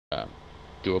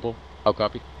Doable. I'll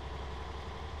copy.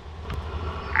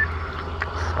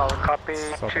 Solid copy,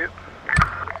 2.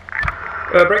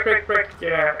 Break.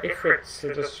 Yeah, if it's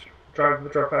just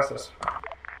drive past us.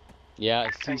 Yeah,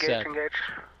 it's CSAT. Engage.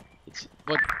 It's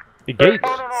what? Engage.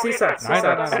 CSAT.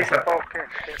 Okay.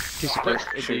 Too suppressed,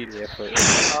 indeed. Guys,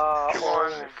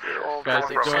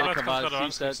 Guys, ignore the command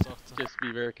CSAT. Just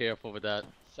be very careful with that.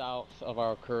 South of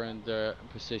our current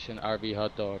position, RV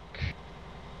hot dog.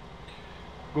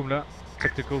 Gumla.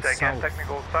 Technical south.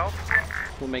 Technical south.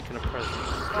 We're making a presence.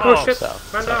 Oh shit!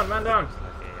 South. Man down.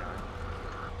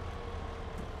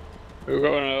 We're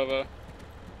going over.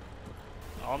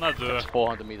 Han är död. It's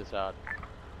 400 meters out.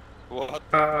 What?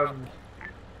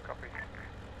 Copy.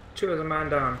 Two is a man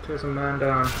down. If it's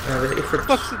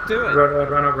What's it doing?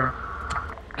 run over.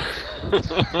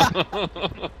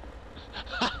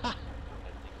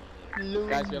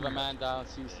 Guys, we have a man down.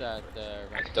 CSAT.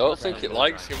 Don't think it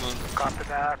likes you, man. Copy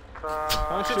that.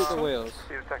 Don't shoot the wheels.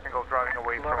 See the technical driving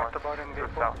away from us. To the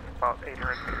south, about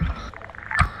 800 meters.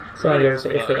 So there's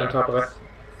an if on top of it.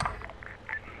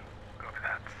 Copy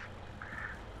that.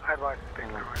 I'd like to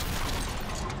take the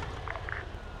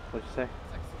What'd you say?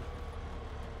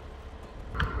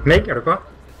 Mig, är du kvar?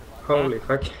 Holy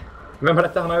fuck. Vem var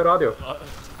detta? Han har ju radio.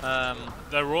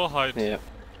 Det är Rawhide. Yeah.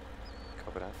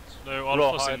 Copy that. Det är ju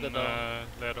Alfa sin ledare.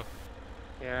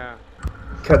 Yeah.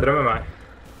 Kuddar du med mig?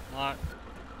 Nej.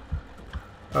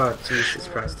 Oh, Jesus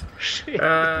Christ.